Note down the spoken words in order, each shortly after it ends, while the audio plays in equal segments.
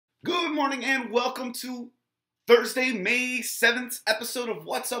Good morning and welcome to Thursday, May 7th episode of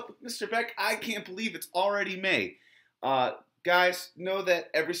What's Up with Mr. Beck. I can't believe it's already May. Guys, know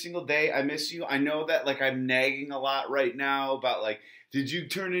that every single day I miss you. I know that I'm nagging a lot right now about did you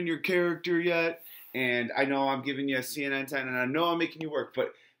turn in your character yet? And I know I'm giving you a CNN 10 and I know I'm making you work,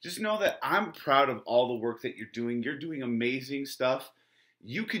 but just know that I'm proud of all the work that you're doing. You're doing amazing stuff.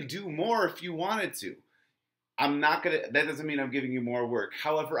 You could do more if you wanted to. That doesn't mean I'm giving you more work.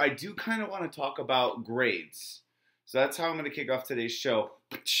 However, I do kind of want to talk about grades. So that's how I'm going to kick off today's show.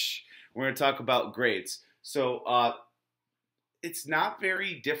 We're going to talk about grades. So it's not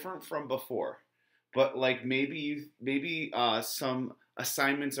very different from before, but maybe some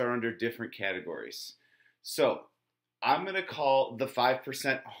assignments are under different categories. So I'm going to call the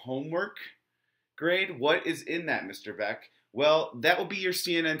 5% homework grade. What is in that, Mr. Beck? Well, that will be your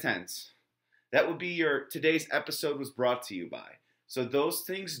CNN 10s. That would be today's episode was brought to you by. So those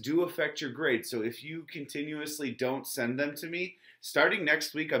things do affect your grade. So if you continuously don't send them to me, starting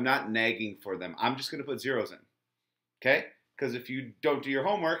next week, I'm not nagging for them. I'm just going to put zeros in. Okay? Because if you don't do your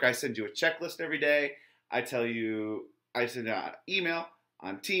homework, I send you a checklist every day. I send out an email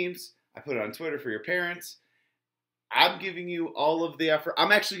on Teams. I put it on Twitter for your parents. I'm giving you all of the effort.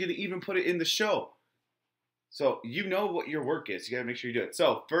 I'm actually going to even put it in the show. So you know what your work is. You got to make sure you do it.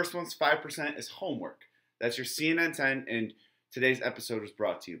 So first one's 5% is homework. That's your CNN 10, and today's episode was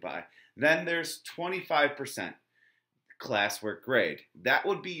brought to you by. Then there's 25% classwork grade. That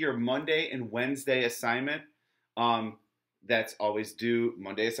would be your Monday and Wednesday assignment. That's always due.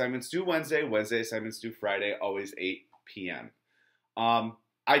 Monday assignments due Wednesday. Wednesday assignments due Friday. Always 8 p.m.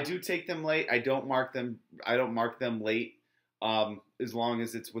 I do take them late. I don't mark them late. As long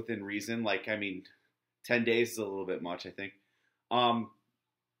as it's within reason. 10 days is a little bit much, I think.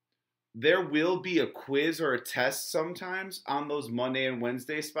 There will be a quiz or a test sometimes on those Monday and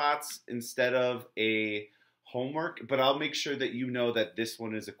Wednesday spots instead of a homework, but I'll make sure that you know that this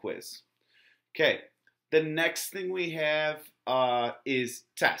one is a quiz. Okay, the next thing we have is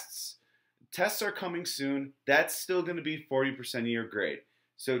tests. Tests are coming soon. That's still going to be 40% of your grade.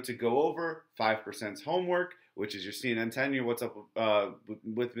 So to go over, 5% is homework, which is your CNN 10, your What's Up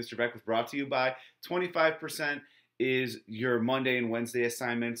with Mr. Beck was brought to you by. 25% is your Monday and Wednesday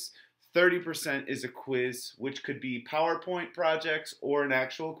assignments. 30% is a quiz, which could be PowerPoint projects or an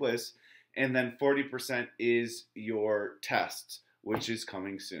actual quiz. And then 40% is your test, which is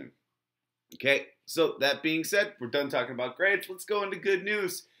coming soon. Okay, so that being said, we're done talking about grades. Let's go into good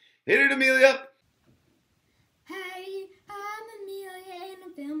news. Hit it, Amelia. Hey, I'm Amelia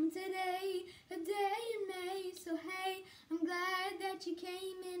in a film today, a day in May. So hey, I'm glad that you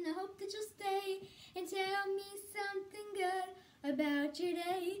came and I hope that you'll stay and tell me something good about your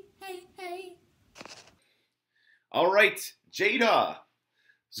day. Hey, hey. All right, Jada.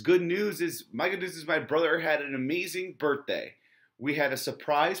 Good news is my brother had an amazing birthday. We had a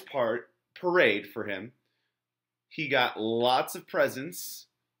surprise parade for him. He got lots of presents.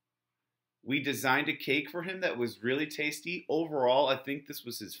 We designed a cake for him that was really tasty. Overall, I think this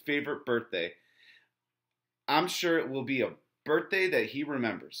was his favorite birthday. I'm sure it will be a birthday that he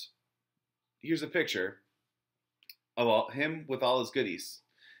remembers. Here's a picture of him with all his goodies.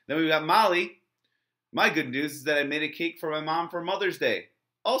 Then we got Molly. My good news is that I made a cake for my mom for Mother's Day.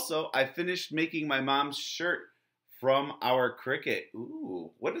 Also, I finished making my mom's shirt from our Cricut.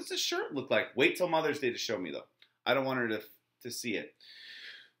 Ooh, what does this shirt look like? Wait till Mother's Day to show me, though. I don't want her to see it.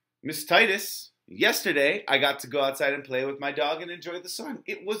 Miss Titus, yesterday I got to go outside and play with my dog and enjoy the sun.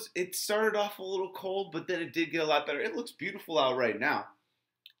 It started off a little cold, but then it did get a lot better. It looks beautiful out right now.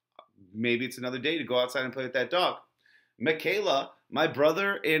 Maybe it's another day to go outside and play with that dog. Michaela, my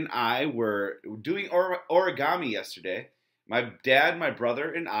brother and I were doing origami yesterday. My dad, my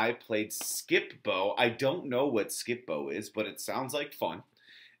brother, and I played skip bow. I don't know what skip bow is, but it sounds like fun.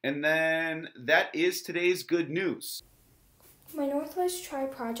 And then that is today's good news. My Northwest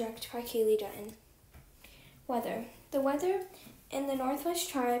Tribe Project by Kaylee Dutton. Weather. The weather in the Northwest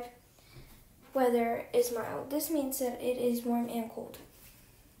Tribe weather is mild. This means that it is warm and cold.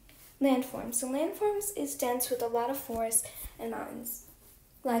 Landforms. The landforms is dense with a lot of forests and mountains.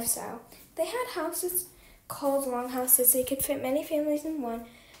 Lifestyle. They had houses called longhouses. They could fit many families in one.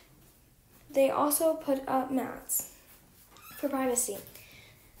 They also put up mats for privacy.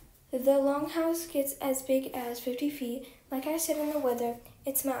 The longhouse gets as big as 50 feet. Like I said in the weather,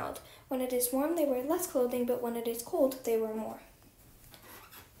 it's mild. When it is warm, they wear less clothing, but when it is cold, they wear more.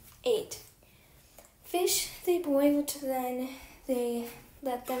 8. Fish they boiled, then they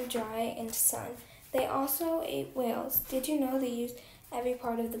let them dry in the sun. They also ate whales. Did you know they used every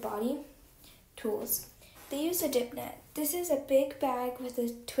part of the body? Tools. They used a dip net. This is a big bag with a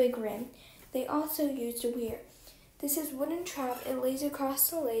twig rim. They also used a weir. This is wooden trap. It lays across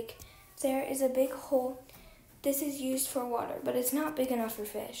the lake. There is a big hole. This is used for water, but it's not big enough for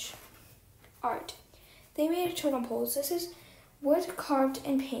fish. Art. They made totem poles. This is wood carved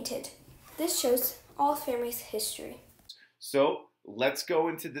and painted. This shows all family's history. So let's go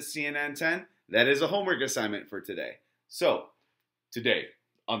into the CNN 10. That is a homework assignment for today. So today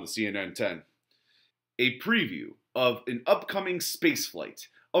on the CNN 10, a preview of an upcoming space flight,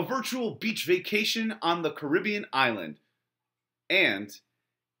 a virtual beach vacation on the Caribbean island, and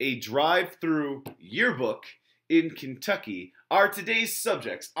a drive-through yearbook in Kentucky are today's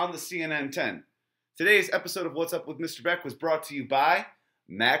subjects on the CNN 10. Today's episode of What's Up with Mr. Beck was brought to you by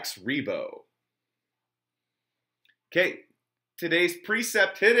Max Rebo. Okay, today's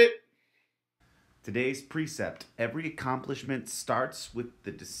precept, hit it. Today's precept: every accomplishment starts with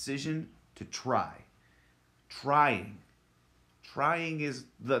the decision to try. Trying is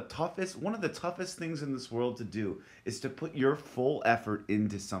one of the toughest things in this world to do, is to put your full effort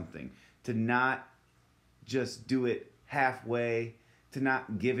into something, to not just do it halfway, to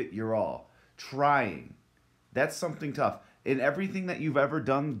not give it your all. Trying, that's something tough. And everything that you've ever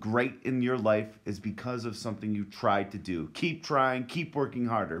done great in your life is because of something you tried to do. Keep trying, keep working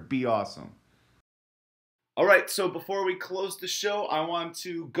harder, be awesome. All right, so before we close the show, I want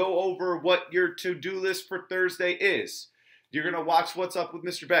to go over what your to-do list for Thursday is. You're going to watch What's Up with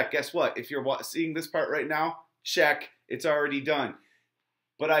Mr. Beck. Guess what? If you're seeing this part right now, check. It's already done.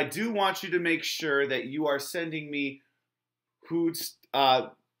 But I do want you to make sure that you are sending me who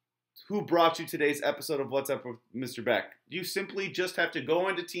brought you today's episode of What's Up with Mr. Beck. You simply just have to go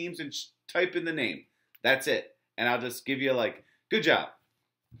into Teams and type in the name. That's it. And I'll just give you good job.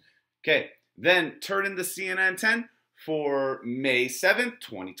 Okay. Then turn in the CNN 10 for May 7th,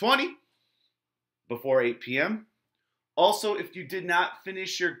 2020, before 8 p.m. Also, if you did not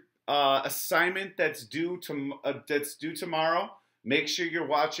finish your assignment that's due tomorrow, make sure you're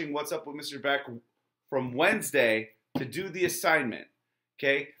watching What's Up with Mr. Beck from Wednesday to do the assignment.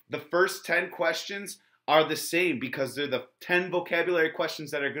 Okay? The first 10 questions are the same because they're the 10 vocabulary questions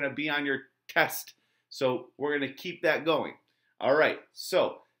that are going to be on your test. So we're going to keep that going. All right.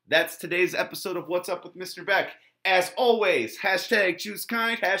 So that's today's episode of What's Up with Mr. Beck. As always, hashtag choose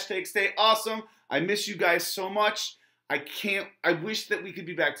kind, hashtag stay awesome. I miss you guys so much. I wish that we could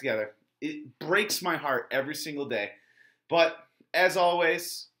be back together. It breaks my heart every single day. But as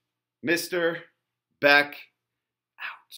always, Mr. Beck